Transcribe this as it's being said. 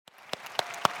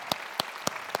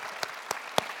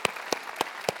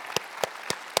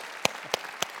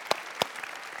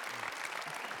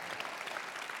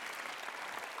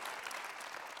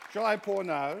Shall I pour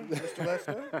now, Mr.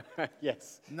 Lester?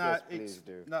 Yes, Now, yes, please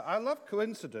do. Now, I love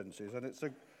coincidences, and it's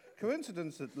a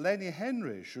coincidence that Lenny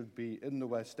Henry should be in the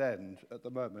West End at the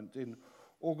moment in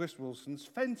August Wilson's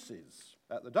Fences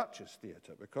at the Duchess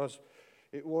Theatre, because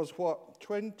it was,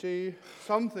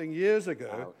 20-something years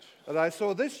ago that I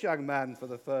saw this young man for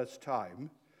the first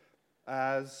time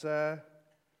as the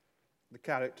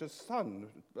character's son,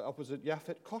 opposite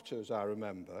Yaphet Kotto's, I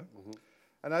remember. Mm-hmm.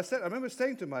 And I remember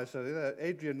saying to myself,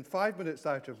 Adrian, 5 minutes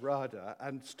out of RADA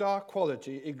and star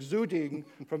quality exuding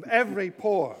from every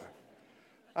pore.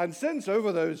 And since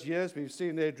over those years, we've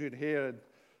seen Adrian here in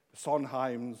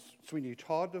Sondheim's Sweeney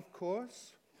Todd, of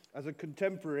course, as a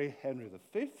contemporary Henry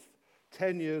V,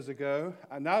 10 years ago,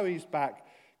 and now he's back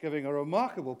giving a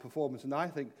remarkable performance, and I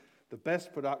think the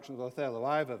best production of Othello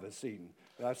I've ever seen.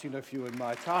 And I've seen a few in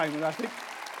my time, and I think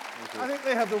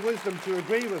they have the wisdom to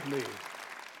agree with me.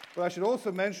 But I should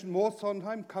also mention more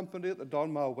Sondheim company at the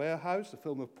Donmar Warehouse, a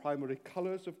film of primary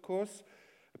colours, of course,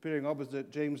 appearing opposite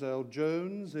James Earl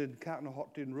Jones in Cat on a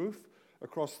Hot Tin Roof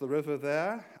across the river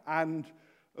there. And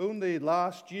only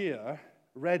last year,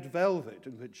 Red Velvet,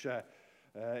 in which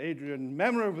Adrian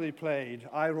memorably played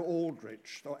Ira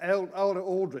Aldrich, or Elder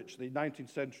Aldrich, the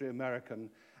 19th century American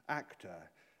actor.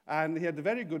 And he had a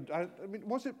very good,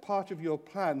 was it part of your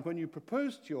plan when you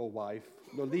proposed to your wife,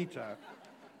 Lolita,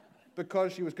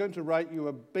 because she was going to write you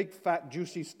a big, fat,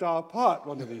 juicy star part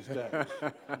one of these days?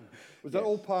 Was that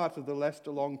all part of the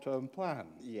Leicester long-term plan?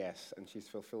 Yes, and she's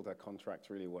fulfilled her contract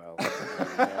really well.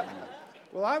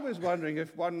 Well, I was wondering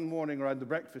if one morning around the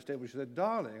breakfast table she said,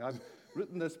 darling, I've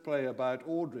written this play about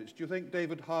Aldrich. Do you think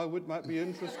David Harwood might be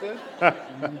interested?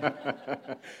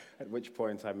 At which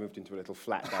point I moved into a little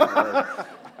flat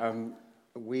down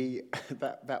the road.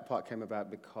 That part came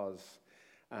about because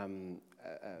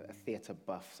a theatre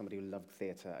buff, somebody who loved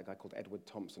theatre, a guy called Edward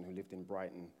Thompson, who lived in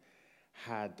Brighton,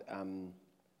 had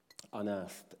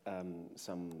unearthed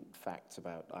some facts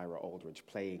about Ira Aldrich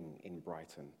playing in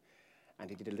Brighton. And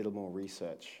he did a little more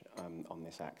research on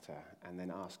this actor, and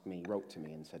then wrote to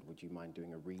me and said, would you mind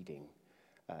doing a reading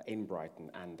in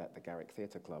Brighton and at the Garrick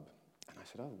Theatre Club? And I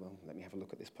said, oh, well, let me have a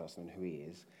look at this person and who he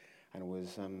is, and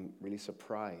was really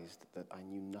surprised that I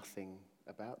knew nothing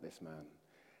about this man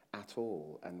at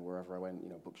all. And wherever I went,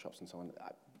 bookshops and so on,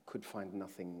 I could find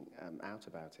nothing out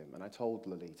about him. And I told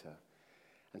Lolita,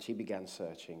 and she began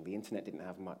searching. The internet didn't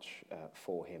have much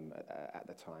for him at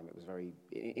the time. It was very,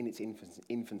 in its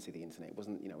infancy, the internet. It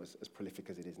wasn't, as prolific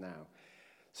as it is now.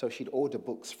 So she'd order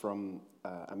books from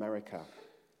America.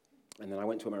 And then I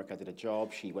went to America, I did a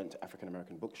job. She went to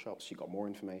African-American bookshops. She got more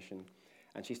information.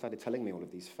 And she started telling me all of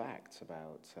these facts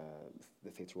about the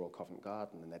Theatre Royal Covent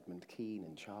Garden and Edmund Kean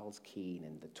and Charles Kean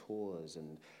and the tours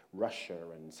and Russia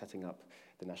and setting up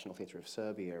the National Theatre of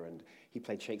Serbia. And he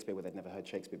played Shakespeare where they'd never heard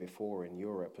Shakespeare before in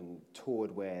Europe and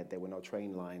toured where there were no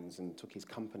train lines and took his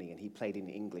company. And he played in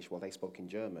English while they spoke in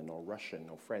German or Russian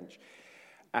or French.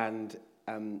 And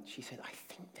she said, I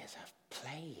think there's a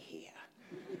play here.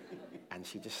 And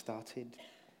she just started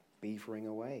beavering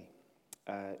away.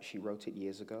 She wrote it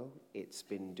years ago. It's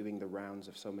been doing the rounds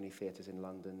of so many theatres in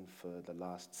London for the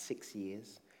last 6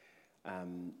 years.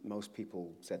 Most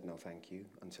people said no thank you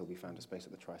until we found a space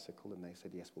at the Tricycle, and they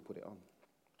said, yes, we'll put it on.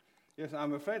 Yes,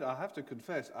 I'm afraid I have to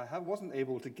confess, wasn't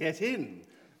able to get in.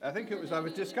 I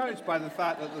was discouraged by the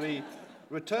fact that the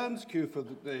returns queue for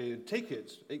the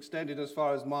tickets extended as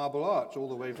far as Marble Arch, all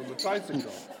the way from the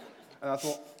Tricycle. And I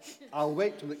thought, I'll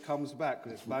wait till it comes back,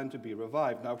 because it's bound to be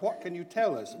revived. Now, what can you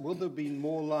tell us? Will there be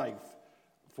more life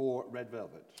for Red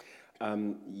Velvet?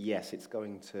 Yes, it's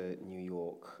going to New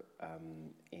York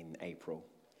in April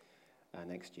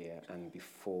next year. And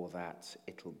before that,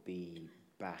 it'll be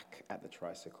back at the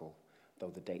Tricycle,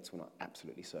 though the dates were not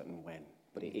absolutely certain when.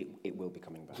 But it will be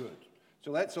coming back. Good.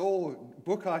 So let's all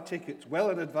book our tickets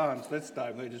well in advance this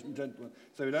time, ladies and gentlemen,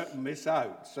 so we don't miss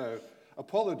out. So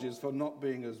apologies for not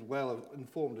being as well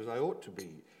informed as I ought to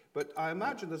be. But I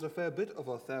imagine there's a fair bit of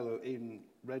Othello in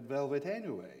Red Velvet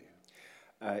anyway.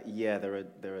 Yeah, there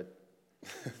are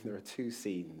there are two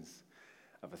scenes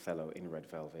of Othello in Red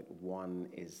Velvet. One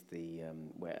is the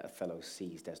where Othello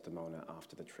sees Desdemona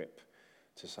after the trip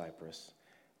to Cyprus.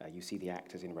 You see the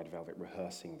actors in Red Velvet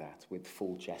rehearsing that with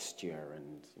full gesture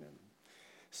and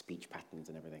speech patterns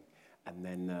and everything. And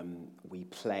then we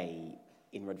play,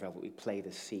 in Red Velvet, we play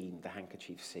the scene, the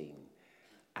handkerchief scene,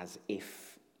 as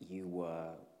if you were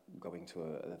going to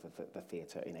the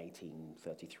theatre in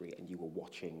 1833 and you were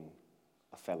watching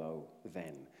Othello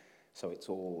then. So it's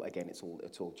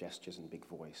all gestures and big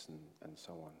voice and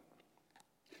so on.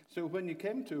 So when you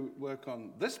came to work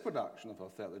on this production of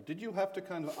Othello, did you have to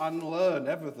kind of unlearn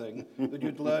everything that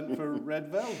you'd learned for Red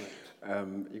Velvet?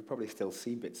 You probably still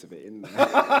see bits of it in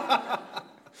there.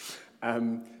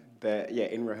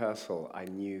 In rehearsal, I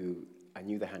knew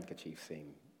the handkerchief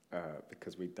scene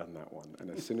because we'd done that one,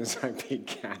 and as soon as I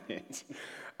began it,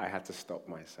 I had to stop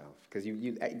myself because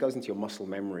it goes into your muscle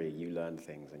memory. You learn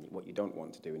things, and what you don't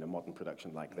want to do in a modern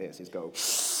production like this is go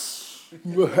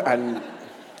and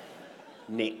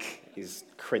Nick is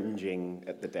cringing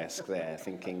at the desk there,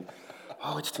 thinking,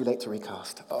 "Oh, it's too late to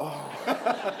recast." Oh,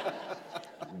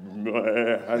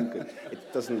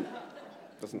 it doesn't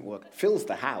work. Fills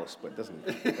the house, but doesn't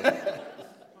work.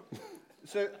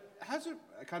 So has it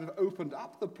kind of opened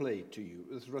up the play to you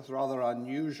as rather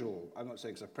unusual, I'm not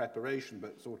saying it's a preparation,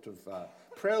 but sort of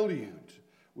prelude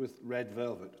with Red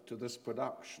Velvet to this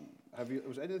production?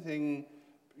 Was anything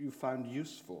you found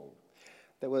useful?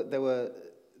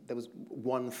 There was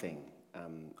one thing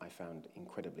I found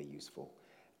incredibly useful,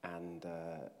 and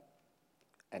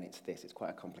it's this. It's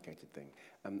quite a complicated thing.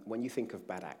 When you think of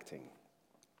bad acting,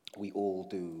 we all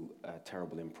do a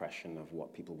terrible impression of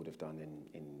what people would have done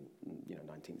in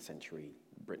 19th century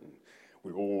Britain.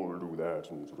 We all do that,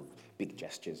 and sort of big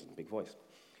gestures and big voice.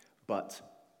 But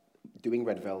doing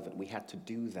Red Velvet, we had to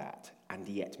do that and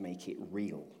yet make it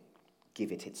real,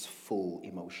 give it its full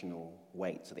emotional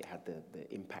weight so that it had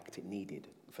the impact it needed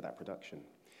for that production.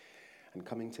 And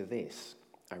coming to this,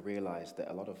 I realized that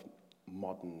a lot of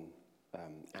modern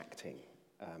acting,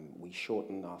 we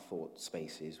shorten our thought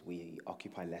spaces, we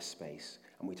occupy less space,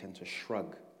 and we tend to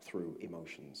shrug through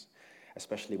emotions,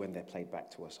 especially when they're played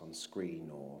back to us on screen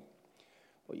or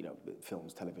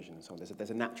films, television, and so on.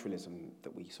 There's a naturalism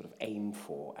that we sort of aim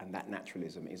for, and that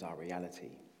naturalism is our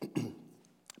reality.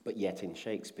 But yet in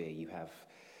Shakespeare, you have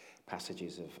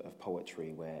passages of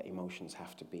poetry where emotions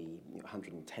have to be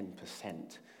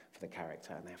 110% for the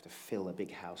character, and they have to fill a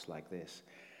big house like this.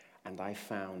 And I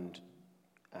found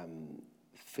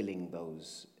filling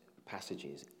those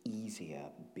passages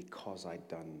easier because I'd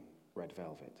done Red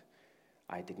Velvet.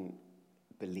 I didn't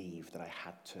believe that I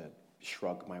had to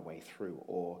shrug my way through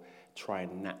or try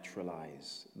and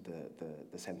naturalize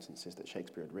the sentences that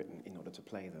Shakespeare had written in order to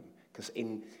play them. Because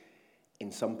in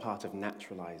some part of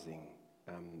naturalizing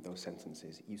those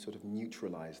sentences, you sort of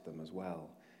neutralize them as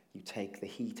well. You take the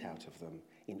heat out of them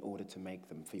in order to make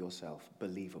them, for yourself,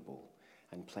 believable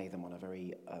and play them on a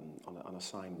very, on a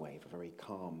sine wave, a very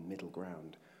calm middle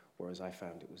ground. Whereas I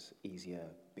found it was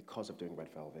easier, because of doing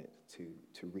Red Velvet,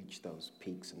 to reach those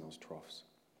peaks and those troughs.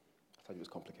 I thought it was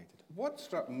complicated. What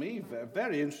struck me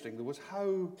very interesting was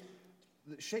how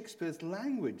Shakespeare's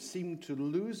language seemed to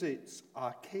lose its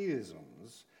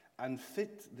archaisms and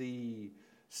fit the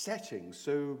setting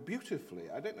so beautifully.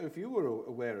 I don't know if you were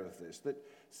aware of this, that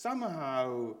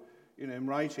somehow, in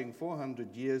writing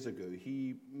 400 years ago,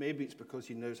 maybe it's because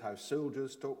he knows how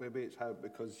soldiers talk, maybe it's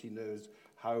because he knows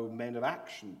how men of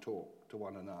action talk to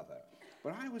one another.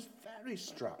 But I was very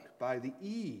struck by the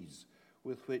ease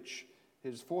with which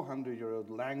his 400-year-old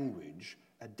language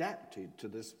adapted to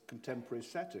this contemporary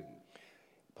setting.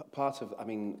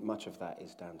 Much of that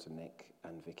is down to Nick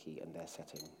and Vicky and their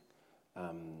setting.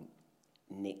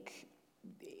 Nick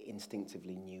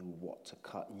instinctively knew what to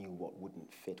cut, knew what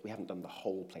wouldn't fit. We haven't done the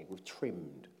whole play. We've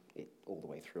trimmed it all the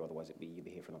way through, otherwise you'd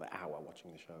be here for another hour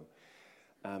watching the show.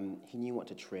 He knew what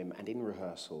to trim, and in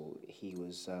rehearsal, he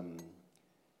was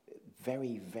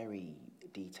very, very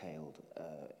detailed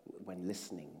when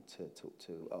listening to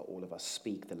all of us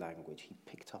speak the language. He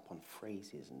picked up on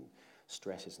phrases and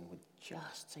stresses and would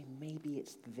just say, maybe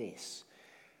it's this,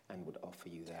 and would offer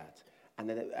you that. And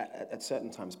then at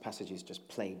certain times, passages just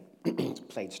played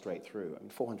straight through.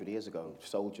 400 years ago,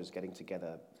 soldiers getting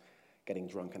together, getting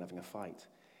drunk and having a fight.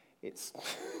 It's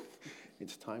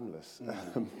timeless.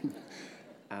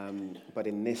 But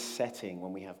in this setting,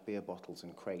 when we have beer bottles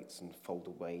and crates and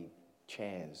fold-away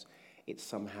chairs, it's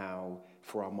somehow,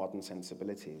 for our modern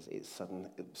sensibilities, it's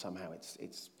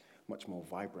much more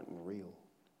vibrant and real.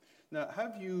 Now,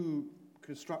 have you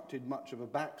constructed much of a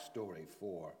backstory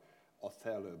for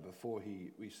Othello before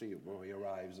we see where he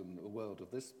arrives in the world of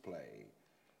this play?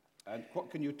 And what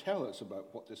can you tell us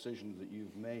about what decisions that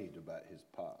you've made about his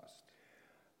past?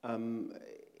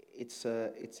 It's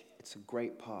a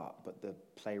great part, but the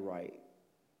playwright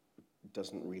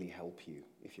doesn't really help you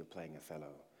if you're playing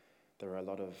Othello. There are a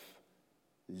lot of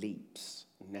leaps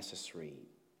necessary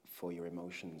for your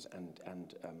emotions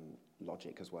and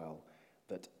logic as well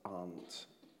that aren't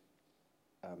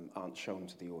shown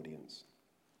to the audience.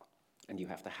 And you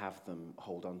have to have them,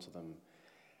 hold on to them,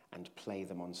 and play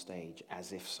them on stage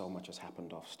as if so much has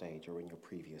happened off stage or in your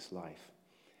previous life.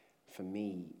 For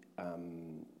me,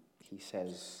 he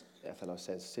says, Othello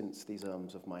says, since these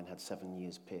arms of mine had 7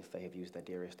 years' pith, they have used their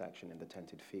dearest action in the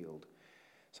tented field.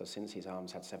 So since his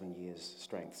arms had 7 years'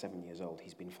 strength, 7 years old,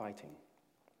 he's been fighting.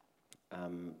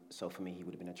 So for me, he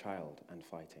would have been a child and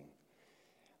fighting.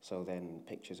 So then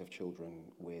pictures of children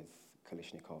with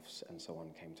Kalashnikovs and so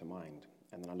on came to mind.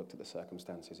 And then I looked at the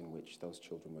circumstances in which those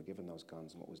children were given those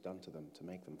guns and what was done to them to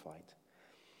make them fight.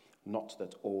 Not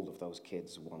that all of those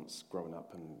kids, once grown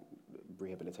up and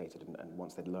rehabilitated and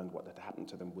once they'd learned what had happened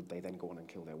to them, would they then go on and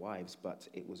kill their wives, but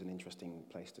it was an interesting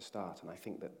place to start. And I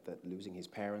think that losing his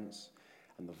parents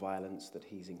and the violence that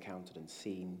he's encountered and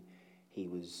seen, he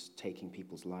was taking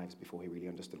people's lives before he really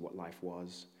understood what life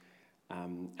was.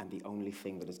 And the only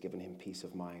thing that has given him peace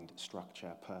of mind,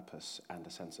 structure, purpose, and a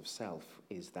sense of self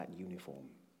is that uniform.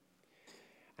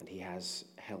 And he has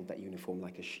held that uniform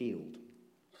like a shield.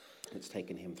 It's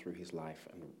taken him through his life,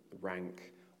 and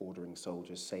rank, ordering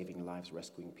soldiers, saving lives,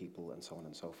 rescuing people, and so on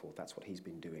and so forth. That's what he's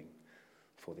been doing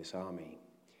for this army.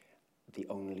 The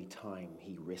only time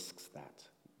he risks that,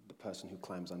 the person who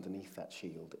climbs underneath that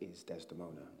shield, is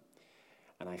Desdemona.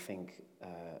 And I think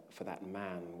for that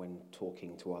man, when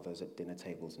talking to others at dinner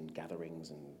tables and gatherings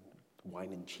and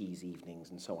wine and cheese evenings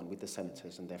and so on with the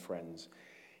senators and their friends,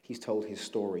 he's told his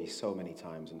story so many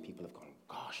times, and people have gone,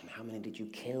 gosh, and how many did you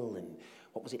kill, and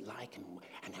what was it like,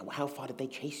 and how far did they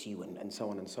chase you, and so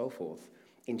on and so forth,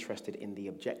 interested in the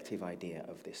objective idea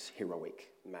of this heroic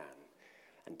man.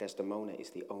 And Desdemona is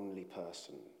the only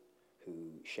person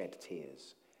who shed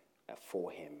tears for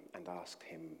him and asked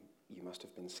him, you must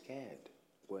have been scared.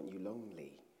 Weren't you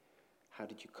lonely? How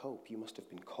did you cope? You must have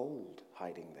been cold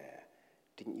hiding there.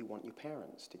 Didn't you want your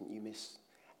parents? Didn't you miss?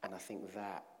 And I think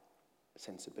that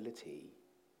sensibility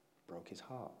broke his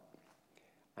heart.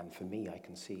 And for me, I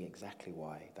can see exactly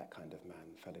why that kind of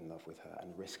man fell in love with her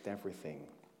and risked everything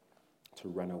to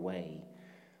run away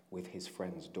with his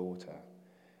friend's daughter.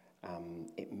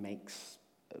 It makes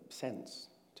sense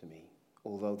to me.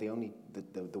 Although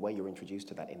the way you're introduced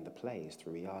to that in the play is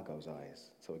through Iago's eyes.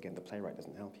 So again, the playwright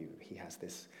doesn't help you. He has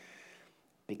this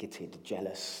bigoted,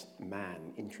 jealous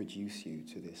man introduce you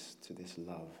to this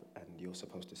love, and you're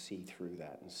supposed to see through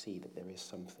that and see that there is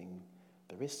something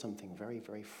very,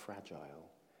 very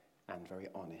fragile and very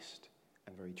honest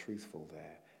and very truthful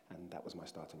there. And that was my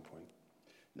starting point.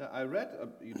 Now, I read,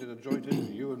 you did a joint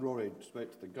interview, you and Rory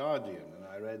spoke to The Guardian, and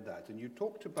I read that, and you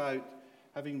talked about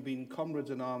having been comrades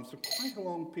in arms for quite a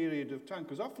long period of time,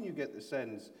 because often you get the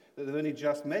sense that they've only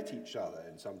just met each other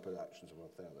in some productions of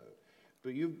Othello.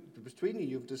 But between you,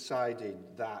 you've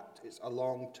decided that it's a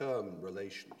long-term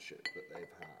relationship that they've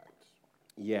had.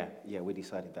 Yeah, we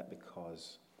decided that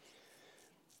because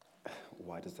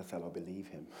why does Othello believe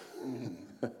him?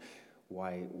 Mm-hmm.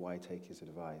 Why take his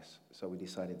advice? So we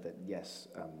decided that yes,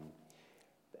 and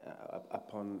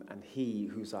he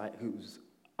whose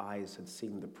eyes had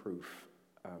seen the proof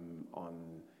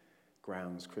on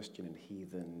grounds Christian and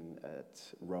heathen at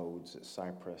Rhodes, at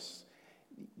Cyprus,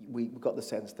 we got the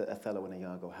sense that Othello and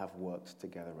Iago have worked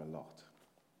together a lot.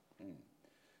 Mm.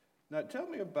 Now, tell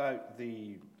me about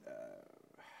the.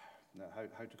 Now,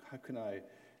 how can I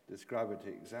describe it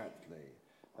exactly?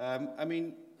 I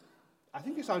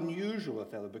think it's unusual,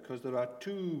 Othello, because there are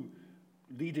two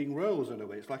leading roles in a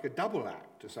way. It's like a double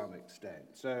act to some extent.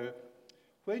 So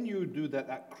when you do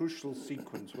that crucial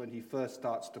sequence when he first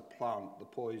starts to plant the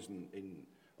poison in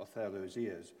Othello's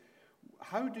ears,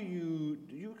 how do you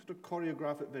sort of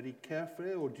choreograph it very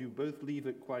carefully, or do you both leave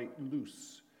it quite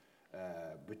loose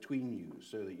between you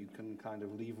so that you can kind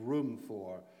of leave room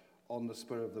for on the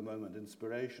spur of the moment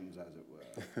inspirations, as it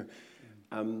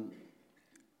were?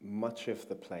 Much of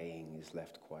the playing is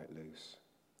left quite loose,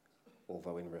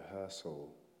 although in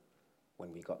rehearsal,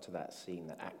 when we got to that scene,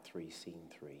 that Act 3, Scene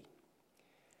 3,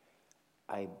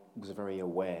 I was very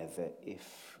aware that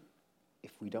if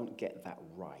we don't get that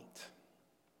right,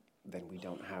 then we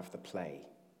don't have the play.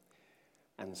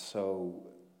 And so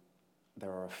there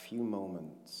are a few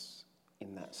moments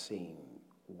in that scene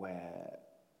where,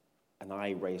 and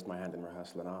I raised my hand in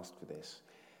rehearsal and asked for this,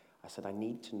 I said, I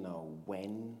need to know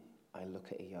when I look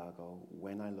at Iago,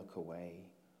 when I look away,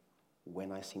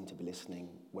 when I seem to be listening,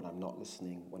 when I'm not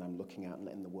listening, when I'm looking out and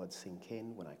letting the words sink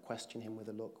in, when I question him with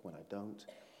a look, when I don't,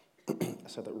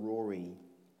 so that Rory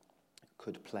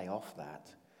could play off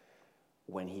that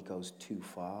when he goes too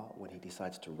far, when he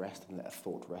decides to rest and let a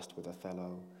thought rest with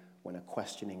Othello, when a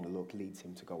questioning look leads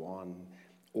him to go on.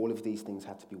 All of these things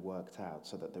had to be worked out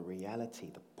so that the reality,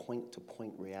 the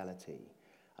point-to-point reality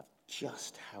of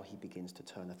just how he begins to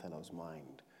turn Othello's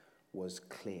mind was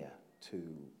clear to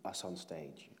us on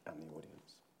stage and the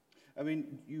audience. I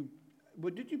mean,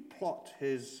 did you plot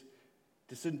his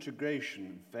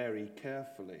disintegration very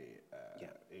carefully, Yeah.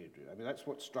 Adrian. I mean, that's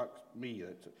what struck me.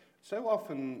 That so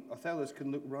often Othello's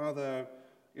can look rather,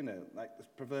 like this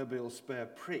proverbial spare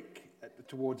prick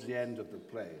towards the end of the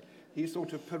play. He's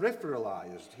sort of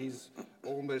peripheralized. He's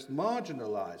almost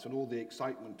marginalized when all the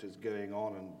excitement is going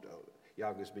on and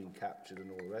Iago's being captured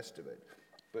and all the rest of it.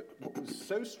 But what was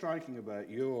so striking about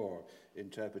your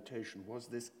interpretation was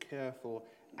this careful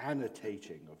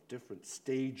annotating of different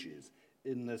stages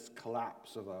in this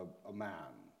collapse of a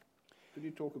man. Could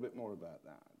you talk a bit more about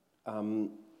that?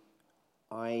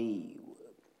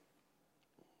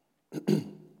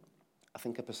 I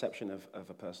think a perception of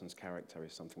a person's character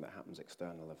is something that happens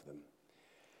external of them.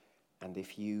 And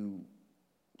if you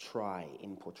try,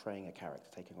 in portraying a character,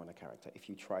 taking on a character, if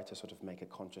you try to sort of make a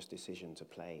conscious decision to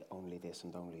play only this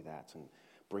and only that, and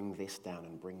bring this down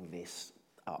and bring this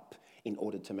up, in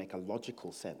order to make a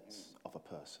logical sense of a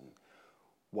person,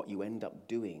 what you end up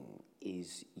doing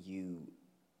is you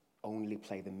only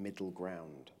play the middle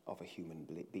ground of a human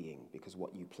being, because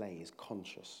what you play is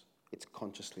conscious. It's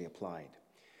consciously applied.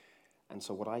 And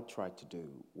so what I tried to do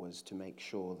was to make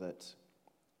sure that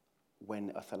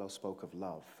when Othello spoke of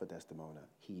love for Desdemona,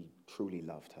 he truly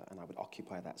loved her, and I would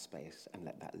occupy that space and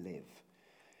let that live,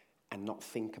 and not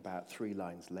think about 3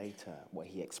 lines later where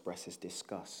he expresses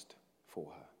disgust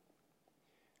for her.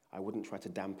 I wouldn't try to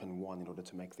dampen one in order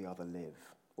to make the other live,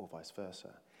 or vice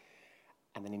versa.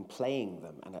 And then in playing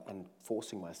them and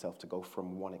forcing myself to go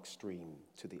from one extreme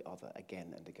to the other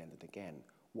again and again and again,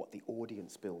 what the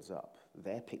audience builds up,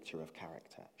 their picture of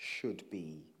character, should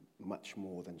be much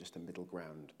more than just a middle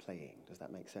ground playing. Does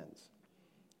that make sense?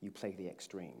 You play the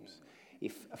extremes.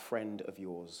 If a friend of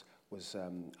yours was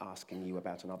asking you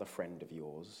about another friend of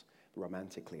yours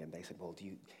romantically, and they said, well,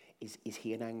 is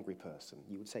he an angry person?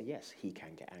 You would say, yes, he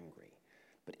can get angry.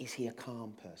 But is he a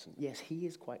calm person? Yes, he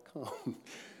is quite calm.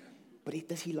 But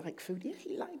does he like food? Yeah,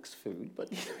 he likes food, but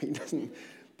he doesn't.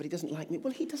 But he doesn't like me.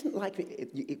 Well, he doesn't like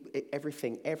me.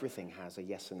 Everything has a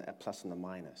yes and a plus and a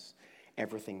minus.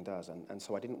 Everything does, and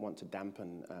so I didn't want to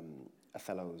dampen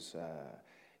Othello's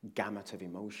gamut of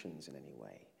emotions in any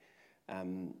way.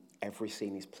 Every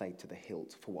scene is played to the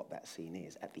hilt for what that scene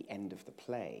is. At the end of the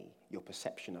play, your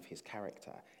perception of his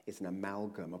character is an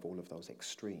amalgam of all of those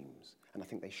extremes, and I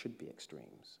think they should be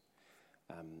extremes.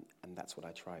 And that's what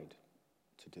I tried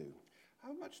to do.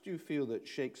 How much do you feel that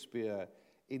Shakespeare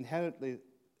inherently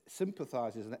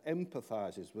sympathizes and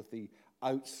empathizes with the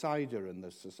outsider in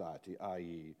this society,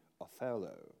 i.e.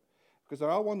 Othello? Because there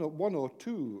are one or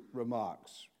two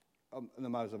remarks in the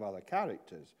mouths of other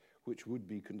characters which would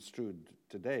be construed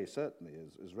today, certainly,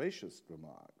 as racist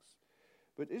remarks.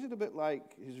 But is it a bit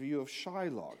like his view of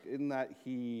Shylock, in that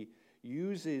he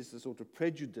uses the sort of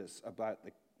prejudice about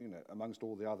amongst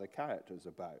all the other characters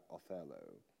about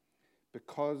Othello,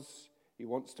 because he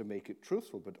wants to make it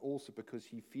truthful, but also because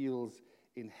he feels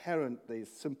inherently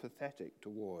sympathetic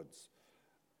towards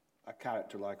a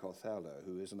character like Othello,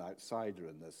 who is an outsider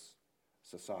in this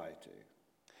society?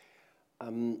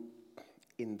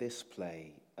 In this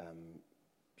play,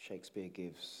 Shakespeare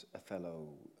gives Othello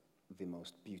the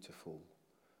most beautiful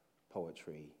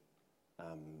poetry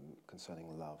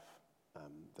concerning love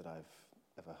that I've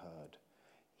ever heard.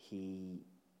 He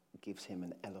gives him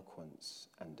an eloquence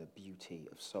and a beauty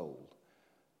of soul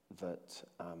that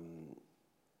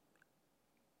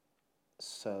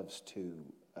serves to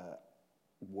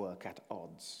work at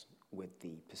odds with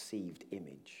the perceived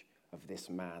image of this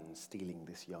man stealing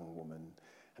this young woman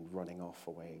and running off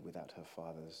away without her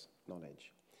father's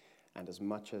knowledge. And as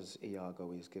much as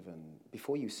Iago is given,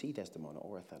 before you see Desdemona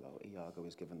or Othello, Iago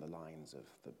is given the lines of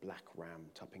the black ram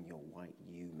topping your white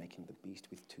ewe, making the beast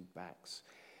with 2 backs.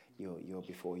 You're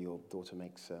before your daughter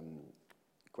makes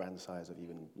grandsires of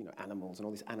you, and animals and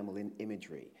all this animal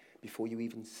imagery, before you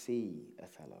even see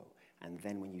Othello. And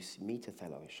then when you meet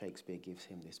Othello, Shakespeare gives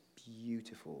him this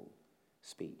beautiful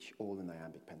speech, all in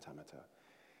iambic pentameter,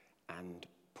 and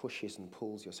pushes and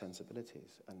pulls your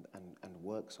sensibilities and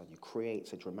works on you,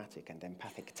 creates a dramatic and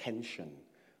empathic tension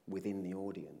within the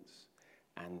audience.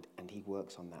 And he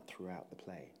works on that throughout the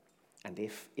play. And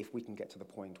if we can get to the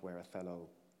point where Othello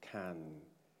can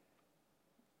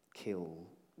kill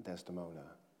Desdemona,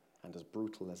 and as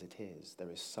brutal as it is,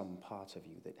 there is some part of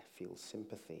you that feels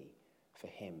sympathy for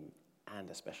him,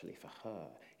 and especially for her.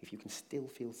 If you can still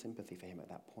feel sympathy for him at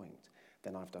that point,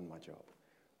 then I've done my job,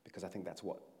 because I think that's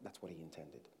what he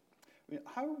intended. I mean,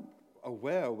 how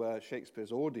aware were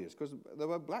Shakespeare's audience? Because there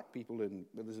were black people in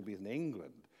Elizabethan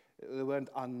England. They weren't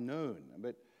unknown.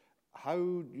 But how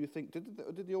do you think,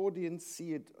 did the audience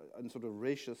see it in sort of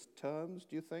racist terms,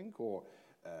 do you think? Or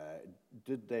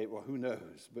did they, well, who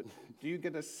knows, but do you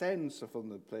get a sense from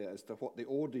the play as to what the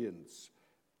audience,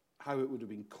 how it would have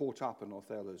been caught up in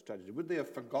Othello's tragedy? Would they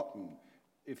have forgotten,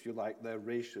 if you like, their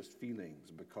racist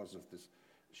feelings because of this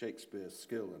Shakespeare's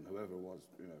skill and whoever was,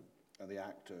 and the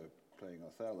actor playing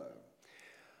Othello?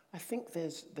 I think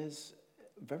there's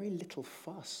very little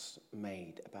fuss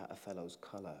made about Othello's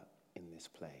colour in this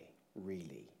play,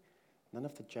 really. None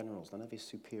of the generals, none of his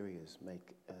superiors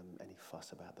make any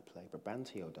fuss about the play.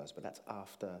 Brabantio does, but that's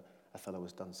after Othello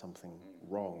has done something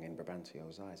wrong in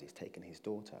Brabantio's eyes. He's taken his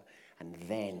daughter, and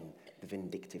then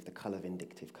the colour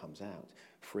vindictive comes out.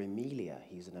 For Emilia,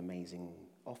 he's an amazing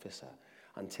officer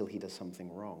until he does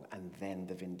something wrong, and then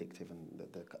the vindictive and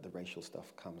the racial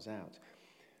stuff comes out.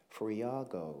 For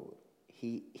Iago,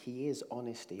 he is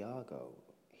honest Iago.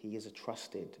 He is a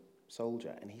trusted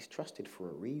soldier, and he's trusted for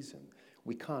a reason.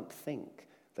 We can't think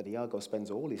that Iago spends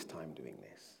all his time doing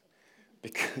this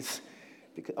because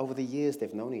over the years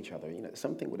they've known each other.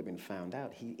 Something would have been found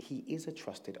out. He is a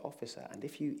trusted officer, and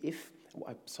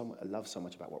what I love so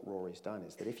much about what Rory's done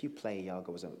is that if you play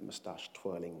Iago as a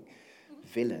moustache-twirling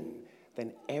villain,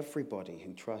 then everybody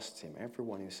who trusts him,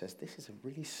 everyone who says this is a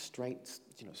really straight,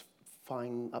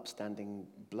 fine, upstanding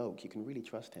bloke, you can really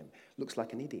trust him, looks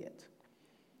like an idiot.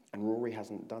 And Rory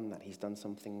hasn't done that. He's done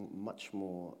something much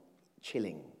more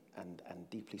chilling and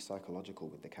deeply psychological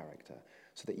with the character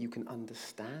so that you can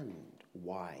understand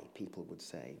why people would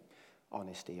say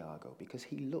honest Iago, because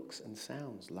he looks and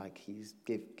sounds like he's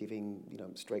giving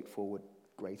straightforward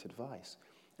great advice,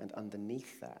 and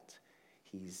underneath that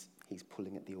he's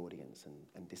pulling at the audience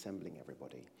and dissembling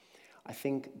everybody. I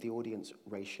think the audience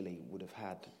racially would have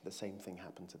had the same thing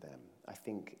happen to them. I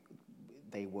think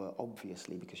they were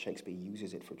obviously, because Shakespeare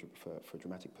uses it for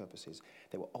dramatic purposes,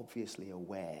 they were obviously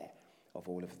aware of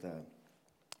all of the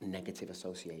negative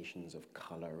associations of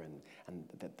colour and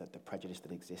the prejudice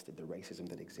that existed, the racism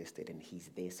that existed, and he's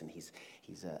this, and he's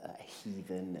a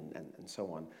heathen, and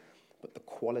so on. But the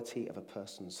quality of a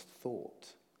person's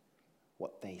thought,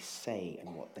 what they say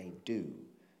and what they do,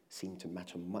 seem to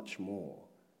matter much more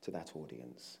to that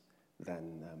audience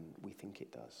than we think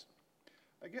it does.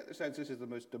 I get the sense this is the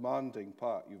most demanding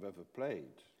part you've ever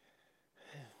played.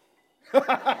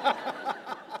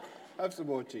 Have some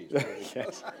more cheese.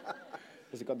 Yes.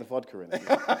 Has it got the vodka in it?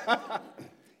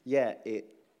 Yeah, it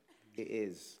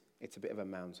is. It's a bit of a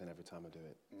mountain every time I do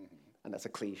it. Mm-hmm. And that's a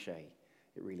cliche.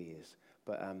 It really is.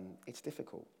 But it's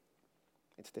difficult.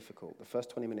 It's difficult. The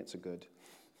first 20 minutes are good.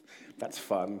 That's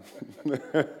fun.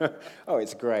 Oh,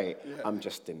 it's great. Yeah. I'm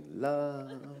just in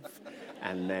love.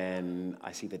 And then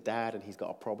I see the dad, and he's got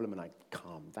a problem, and I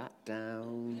calm that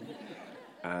down.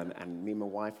 And me and my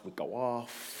wife would go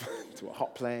off to a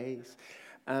hot place.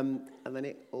 And then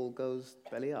it all goes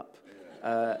belly up.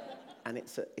 And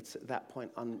it's at that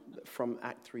point, from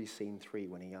Act 3, Scene 3,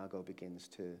 when Iago begins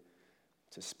to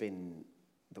spin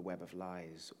the web of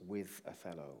lies with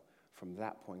Othello. From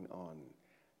that point on,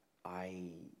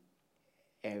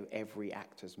 every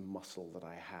actor's muscle that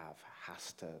I have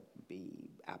has to be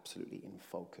absolutely in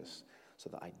focus so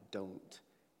that I don't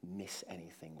miss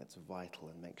anything that's vital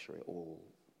and make sure it all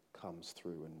comes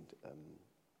through and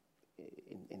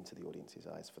into the audience's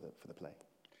eyes for the play.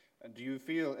 And do you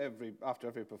feel after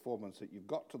every performance that you've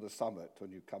got to the summit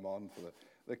when you come on for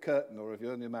the curtain, or have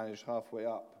you only managed halfway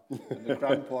up and the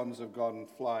crampons have gone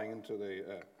flying into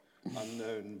the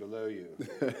unknown below you?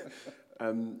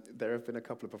 There have been a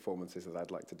couple of performances that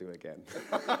I'd like to do again.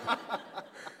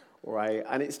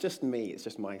 And it's just me, it's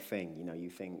just my thing. You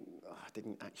think, I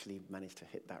didn't actually manage to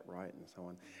hit that right, and so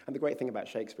on. And the great thing about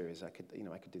Shakespeare is I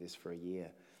could do this for a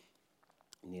year.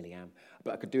 Nearly am.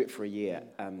 But I could do it for a year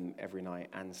every night,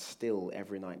 and still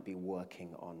every night be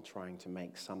working on trying to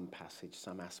make some passage,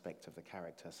 some aspect of the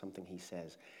character, something he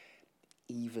says,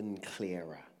 even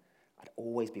clearer. I'd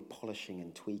always be polishing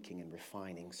and tweaking and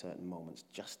refining certain moments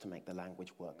just to make the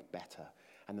language work better.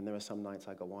 And then there are some nights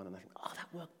I go on and I think, that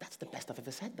worked, that's the best I've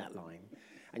ever said, that line.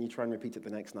 And you try and repeat it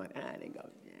the next night, and it goes,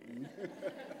 yeah.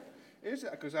 Is it?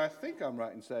 Because I think I'm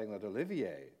right in saying that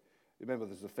Olivier, remember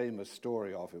there's a famous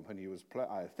story of him when he was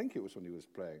I think it was when he was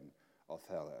playing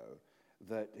Othello,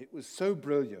 that it was so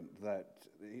brilliant that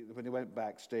when he went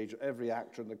backstage, every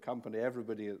actor in the company,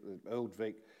 everybody at the Old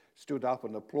Vic, stood up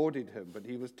and applauded him, but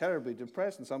he was terribly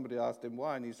depressed, and somebody asked him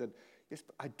why, and he said, yes,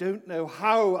 but I don't know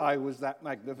how I was that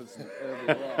magnificent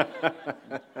earlier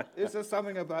on. Is there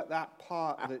something about that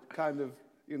part that kind of,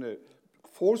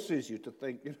 forces you to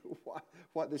think,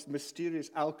 what this mysterious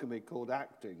alchemy called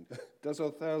acting, does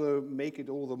Othello make it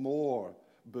all the more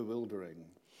bewildering?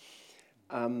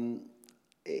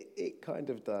 It kind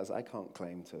of does. I can't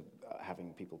claim to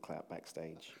having people clap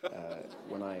backstage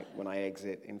when I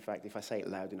exit. In fact, if I say it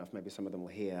loud enough, maybe some of them will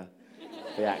hear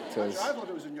the actors. I thought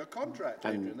it was in your contract,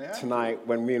 Adrian. And tonight,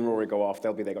 when me and Rory go off,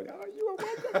 they'll be there going, "Oh, you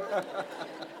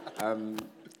are wonderful."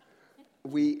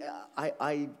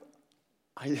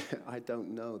 I don't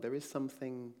know. There is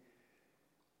something.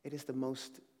 It is the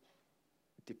most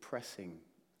depressing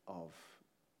of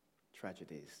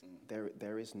tragedies.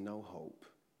 There is no hope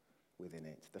within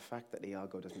it. The fact that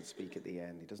Iago doesn't speak at the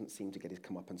end, he doesn't seem to get his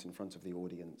comeuppance in front of the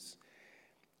audience,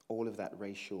 all of that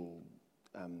racial,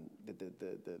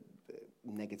 the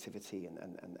negativity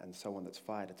and so on that's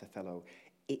fired at Othello,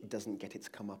 it doesn't get its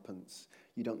comeuppance.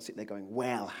 You don't sit there going,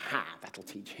 well, that'll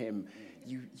teach him.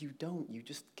 You don't. You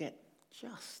just get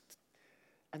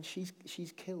and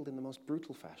she's killed in the most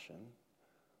brutal fashion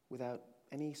without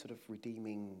any sort of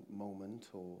redeeming moment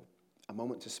or a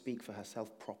moment to speak for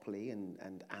herself properly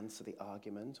and answer the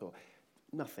argument or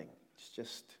nothing.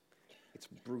 It's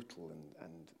brutal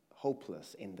and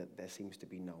hopeless in that there seems to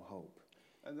be no hope.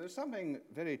 And there's something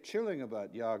very chilling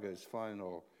about Iago's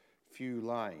final few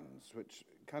lines, which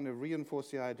kind of reinforce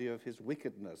the idea of his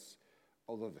wickedness,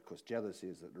 although, of course, jealousy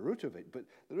is at the root of it. But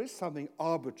there is something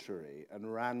arbitrary and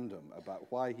random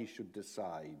about why he should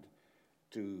decide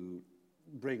to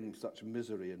bring such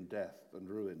misery and death and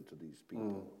ruin to these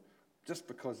people. Just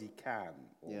because he can,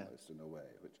 almost, in a way,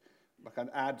 which kind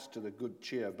of adds to the good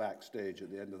cheer backstage at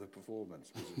the end of the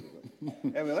performance.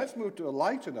 Anyway, let's move to a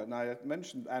lighter note. Now, I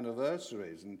mentioned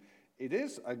anniversaries, and it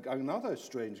is another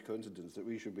strange coincidence that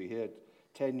we should be here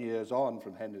 10 years on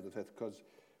from Henry V, because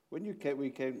when we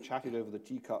came chatting over the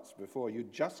teacups before,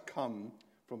 you'd just come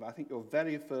from, I think, your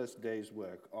very first day's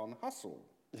work on Hustle.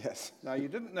 Yes. Now, you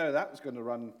didn't know that was going to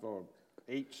run for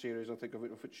 8 series, I think, of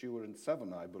which you were in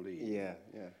 7, I believe. Yeah,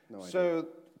 no idea. So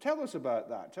tell us about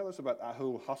that. Tell us about that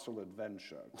whole Hustle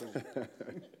adventure.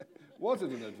 Was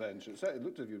it an adventure? It certainly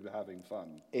looked as if you were having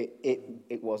fun.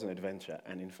 It was an adventure,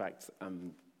 and in fact,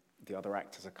 the other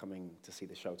actors are coming to see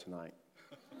the show tonight.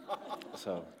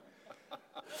 So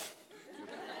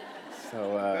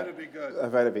better be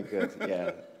good. Better be good.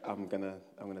 Yeah, I'm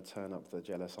gonna turn up the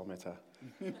jealous-ometer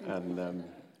and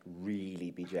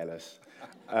really be jealous.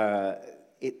 I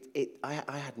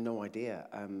had no idea.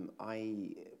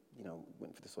 I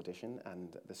went for this audition,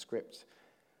 and the script.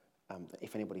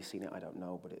 If anybody's seen it, I don't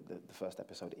know, but the first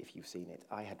episode, if you've seen it,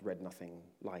 I had read nothing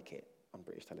like it on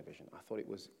British television. I thought it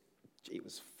was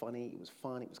funny, it was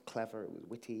fun, it was clever, it was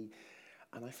witty,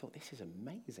 and I thought, this is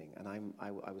amazing. And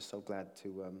I was so glad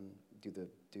to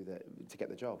to get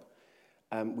the job.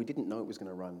 We didn't know it was going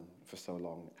to run for so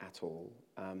long at all.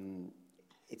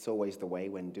 It's always the way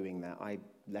when doing that. I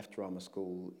left drama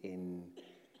school in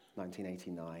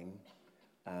 1989.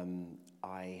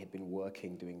 I had been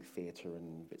working doing theatre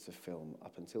and bits of film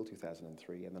up until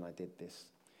 2003, and then I did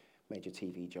this major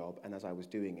TV job. And as I was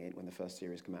doing it, when the first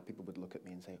series came out, people would look at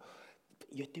me and say,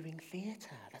 "You're doing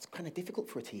theatre. That's kind of difficult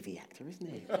for a TV actor, isn't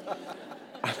it?"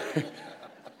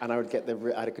 And I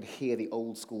could hear the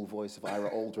old school voice of Ira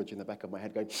Aldridge in the back of my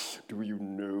head going, "Do you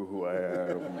know who I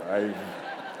am?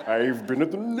 I've been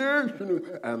at the National.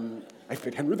 I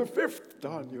played Henry V,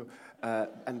 darn you."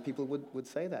 And people would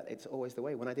say that. It's always the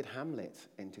way. When I did Hamlet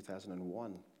in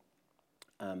 2001,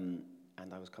 and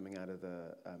I was coming out of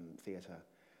the theatre,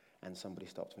 and somebody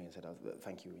stopped me and said, "Oh,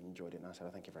 thank you, we enjoyed it." And I said,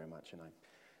 "Oh, thank you very much." And I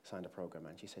signed a programme,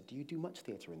 and she said, "Do you do much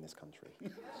theatre in this country?"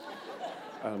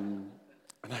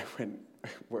 And I went,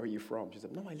 "Where are you from?" She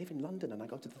said, "No, I live in London and I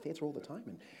go to the theatre all the time.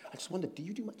 And I just wondered, do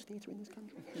you do much theatre in this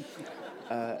country?"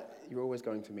 You're always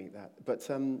going to meet that. But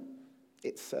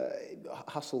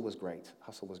Hustle was great.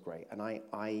 Hustle was great. And I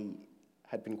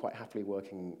had been quite happily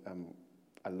working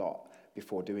a lot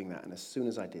before doing that. And as soon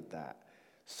as I did that,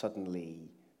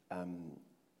 suddenly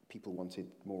people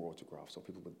wanted more autographs, or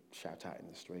people would shout out in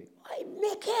the street, "Hey,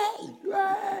 Mickey!"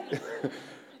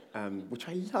 Which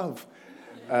I love.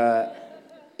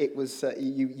 It was,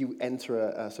 you enter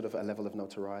a sort of a level of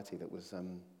notoriety that was,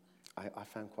 I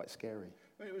found quite scary.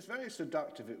 I mean, it was very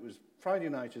seductive. It was Friday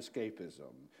night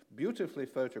escapism, beautifully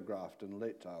photographed and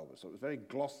lit, Albert, so it was very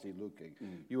glossy looking.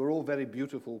 You were all very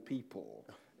beautiful people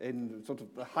in sort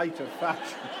of the height of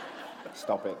fashion.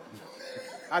 Stop it.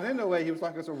 And in a way, he was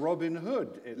like a sort of Robin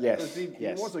Hood. Yes, he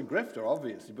was a grifter,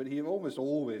 obviously, but he almost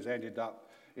always ended up,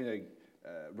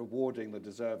 rewarding the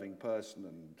deserving person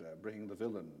and bringing the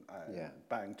villain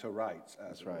bang to rights.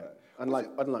 That's right. Unlike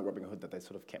Robin Hood, that they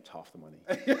sort of kept half the money.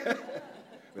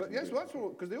 But yes, well, that's all,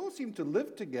 because they all seem to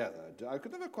live together. I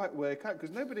could never quite work out,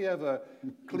 because nobody ever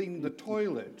cleaned the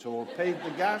toilet or paid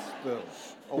the gas bill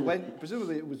or went,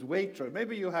 presumably it was Waitrose.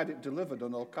 Maybe you had it delivered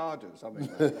on Ocado or something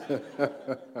like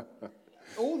that.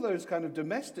 all those kind of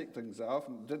domestic things are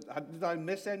often, did I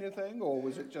miss anything, or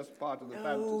was it just part of the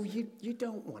No, fantasy? you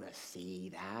don't want to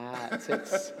see that.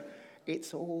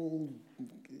 It's all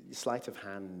sleight of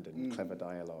hand and clever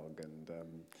dialogue, and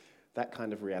that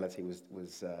kind of reality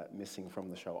was missing from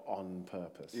the show on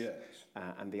purpose. Yes.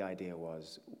 And the idea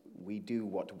was, we do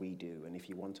what we do, and if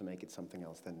you want to make it something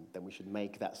else, then we should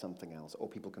make that something else, or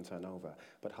people can turn over.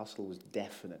 But Hustle was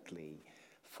definitely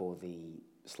for the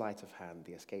sleight of hand,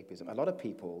 the escapism. A lot of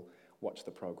people watched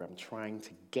the program trying to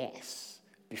guess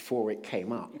before it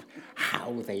came up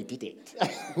how they did it.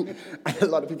 And a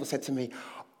lot of people said to me,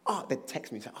 they'd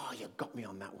text me and say, you got me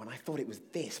on that one. I thought it was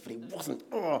this, but it wasn't.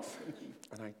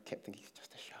 And I kept thinking, it's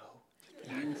just a show. Just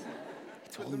relax.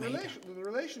 It's all made up. The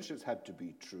relationships had to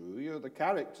be true. You know, the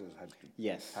characters had to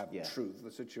have truth.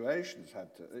 The situations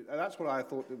had to. And that's what I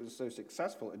thought it was so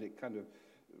successful. And it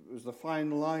was the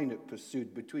fine line it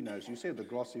pursued between, as you say, the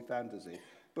glossy fantasy,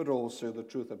 but also the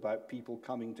truth about people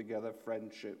coming together,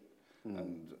 friendship,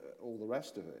 and all the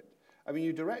rest of it. I mean,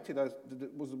 you directed,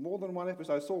 was it more than one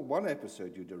episode? I saw one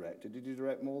episode you directed. Did you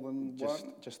direct more than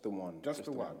one? Just the one. Just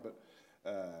the one. But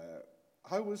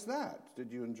how was that?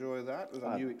 Did you enjoy that? Was it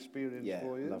a new experience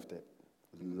for you? Yeah, loved it.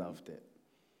 Loved it.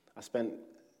 I spent,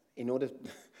 in order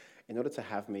to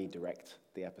have me direct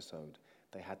the episode,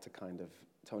 they had to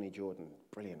Tony Jordan,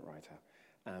 brilliant writer,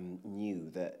 knew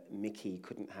that Mickey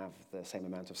couldn't have the same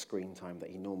amount of screen time that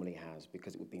he normally has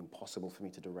because it would be impossible for me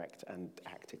to direct and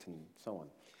act it and so on.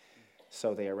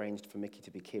 So they arranged for Mickey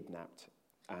to be kidnapped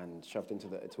and shoved into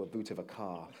a boot of a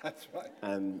car. That's right.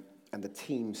 And the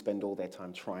team spend all their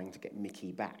time trying to get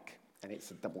Mickey back. And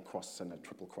it's a double cross and a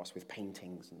triple cross with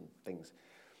paintings and things.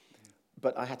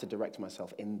 But I had to direct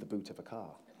myself in the boot of a car,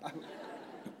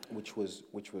 which was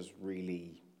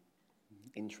really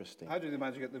interesting. How did you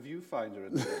manage to get the viewfinder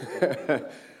in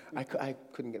there? I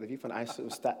couldn't get the viewfinder. I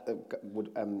sort of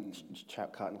would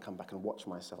shout cut and come back and watch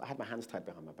myself. I had my hands tied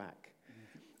behind my back.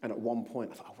 And at one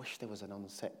point, I thought, I wish there was an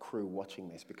on-set crew watching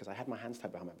this, because I had my hands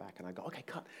tied behind my back, and I'd go, okay,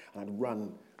 cut. And I'd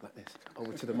run like this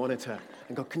over to the monitor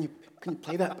and go, can you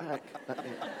play that back?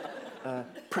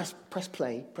 Press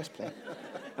play.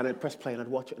 And I'd press play, and I'd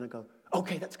watch it, and I'd go,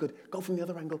 okay, that's good. Go from the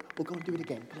other angle. We'll go and do it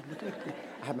again.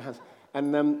 I had my hands.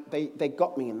 And they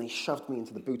got me, and they shoved me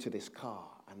into the boot of this car,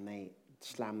 and they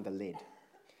slammed the lid.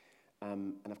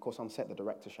 And of course, on set, the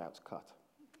director shouts, cut.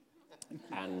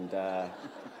 And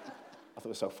I thought it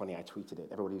was so funny, I tweeted it.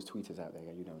 Everybody who's tweeters out there,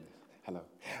 you know this. Hello.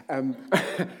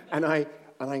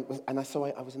 So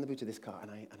I was in the boot of this car,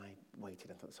 and I waited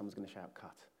and thought someone's going to shout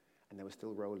cut. And they were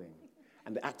still rolling.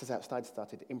 And the actors outside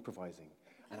started improvising.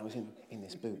 And I was in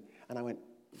this boot. And I went,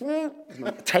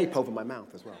 tape over my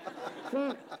mouth as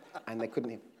well. And they couldn't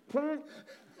hear.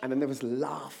 And then there was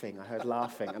laughing. I heard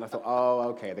laughing. And I thought,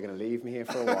 okay, they're going to leave me here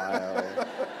for a while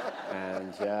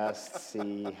and just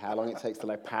see how long it takes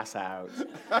till I pass out.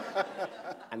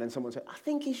 And then someone said, I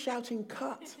think he's shouting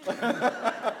cut.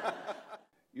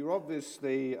 You're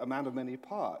obviously a man of many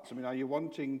parts. I mean, are you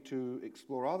wanting to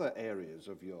explore other areas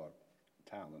of your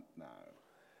talent now?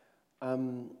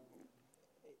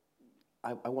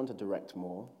 I want to direct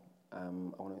more. I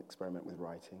want to experiment with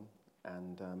writing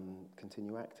and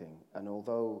continue acting. And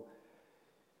although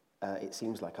it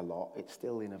seems like a lot, it's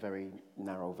still in a very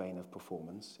narrow vein of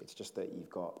performance. It's just that you've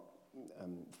got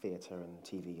theatre and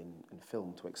TV and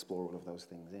film to explore all of those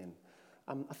things in.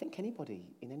 I think anybody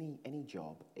in any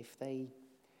job, if they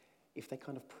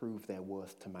kind of prove their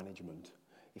worth to management,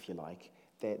 if you like,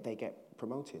 they get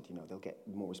promoted. You know, they'll get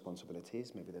more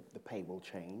responsibilities. Maybe the pay will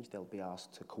change. They'll be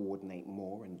asked to coordinate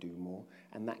more and do more,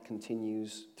 and that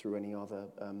continues through any other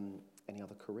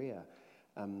career.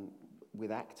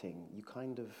 With acting, you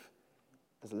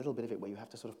there's a little bit of it where you have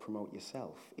to sort of promote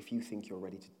yourself. If you think you're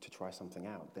ready to try something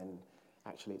out, then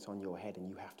actually it's on your head and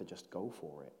you have to just go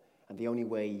for it. And the only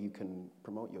way you can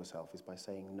promote yourself is by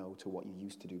saying no to what you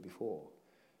used to do before,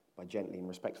 by gently and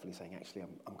respectfully saying, actually,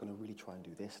 I'm going to really try and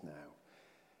do this now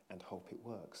and hope it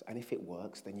works. And if it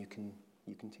works, then you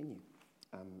continue.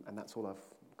 And that's all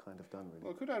I've kind of done, really.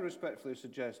 Well, could I respectfully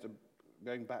suggest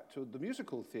going back to the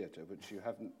musical theatre, which you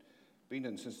haven't been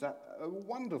in since that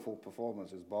wonderful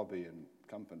performance as Bobby and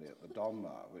company at the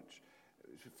Donmar, which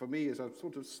for me is a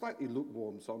sort of slightly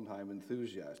lukewarm Sondheim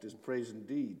enthusiast, is praise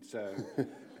indeed. So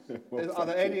are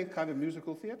there any kind of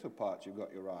musical theatre parts you've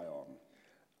got your eye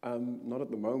on? Not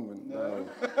at the moment, no.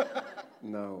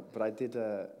 No, but I did,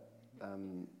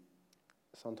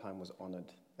 Sondheim was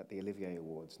honoured at the Olivier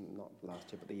Awards, not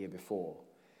last year, but the year before.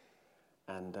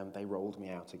 And they rolled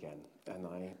me out again, and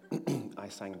I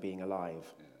sang Being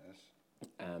Alive. Yes.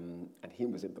 And he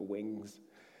was in the wings.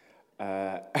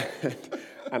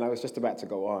 And I was just about to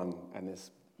go on, and this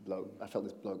bloke. I felt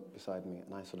this bloke beside me,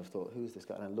 and I sort of thought, who's this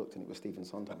guy? And I looked, and it was Stephen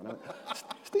Sondheim. And I went,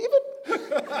 Stephen!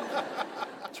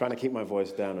 Trying to keep my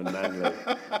voice down and manly.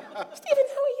 Stephen,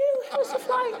 how are you? How was the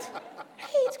flight?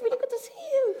 Hey, it's really good to see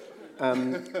you.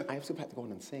 I also had to go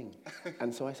on and sing.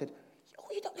 And so I said, oh,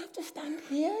 you don't have to stand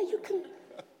here. You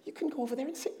can go over there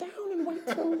and sit down and wait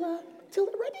till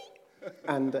they're ready.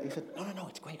 And he said, no,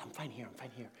 it's great. I'm fine here.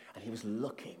 And he was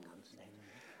looking on stage.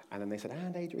 And then they said,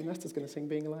 and Adrian Lester's going to sing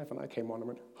Being Alive. And I came on and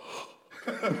went,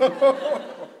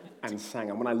 and sang.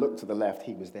 And when I looked to the left,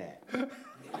 he was there.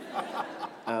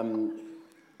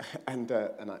 And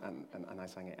I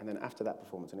sang it. And then after that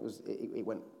performance, and it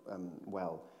went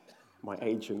well, my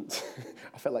agent,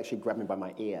 I felt like she grabbed me by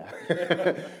my ear.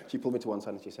 She pulled me to one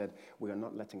side and she said, we are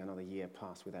not letting another year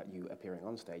pass without you appearing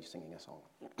on stage singing a song.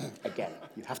 Again,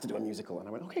 you have to do a musical. And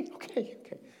I went, okay.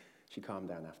 She calmed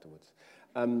down afterwards.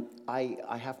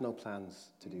 I have no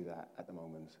plans to do that at the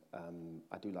moment.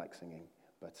 I do like singing,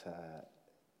 but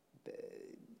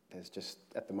there's just,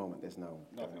 at the moment, there's no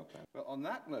plan. Well, on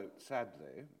that note,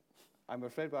 sadly, I'm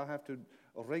afraid I'll have to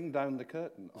ring down the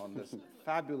curtain on this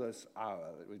fabulous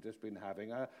hour that we've just been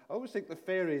having. I always think the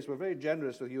fairies were very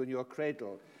generous with you in your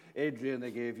cradle. Adrian,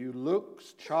 they gave you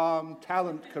looks, charm,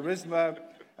 talent, charisma,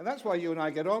 and that's why you and I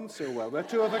get on so well. We're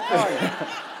two of a kind.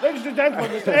 Ladies and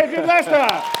gentlemen, Mr. Adrian Lester.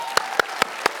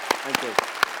 Thank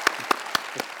you.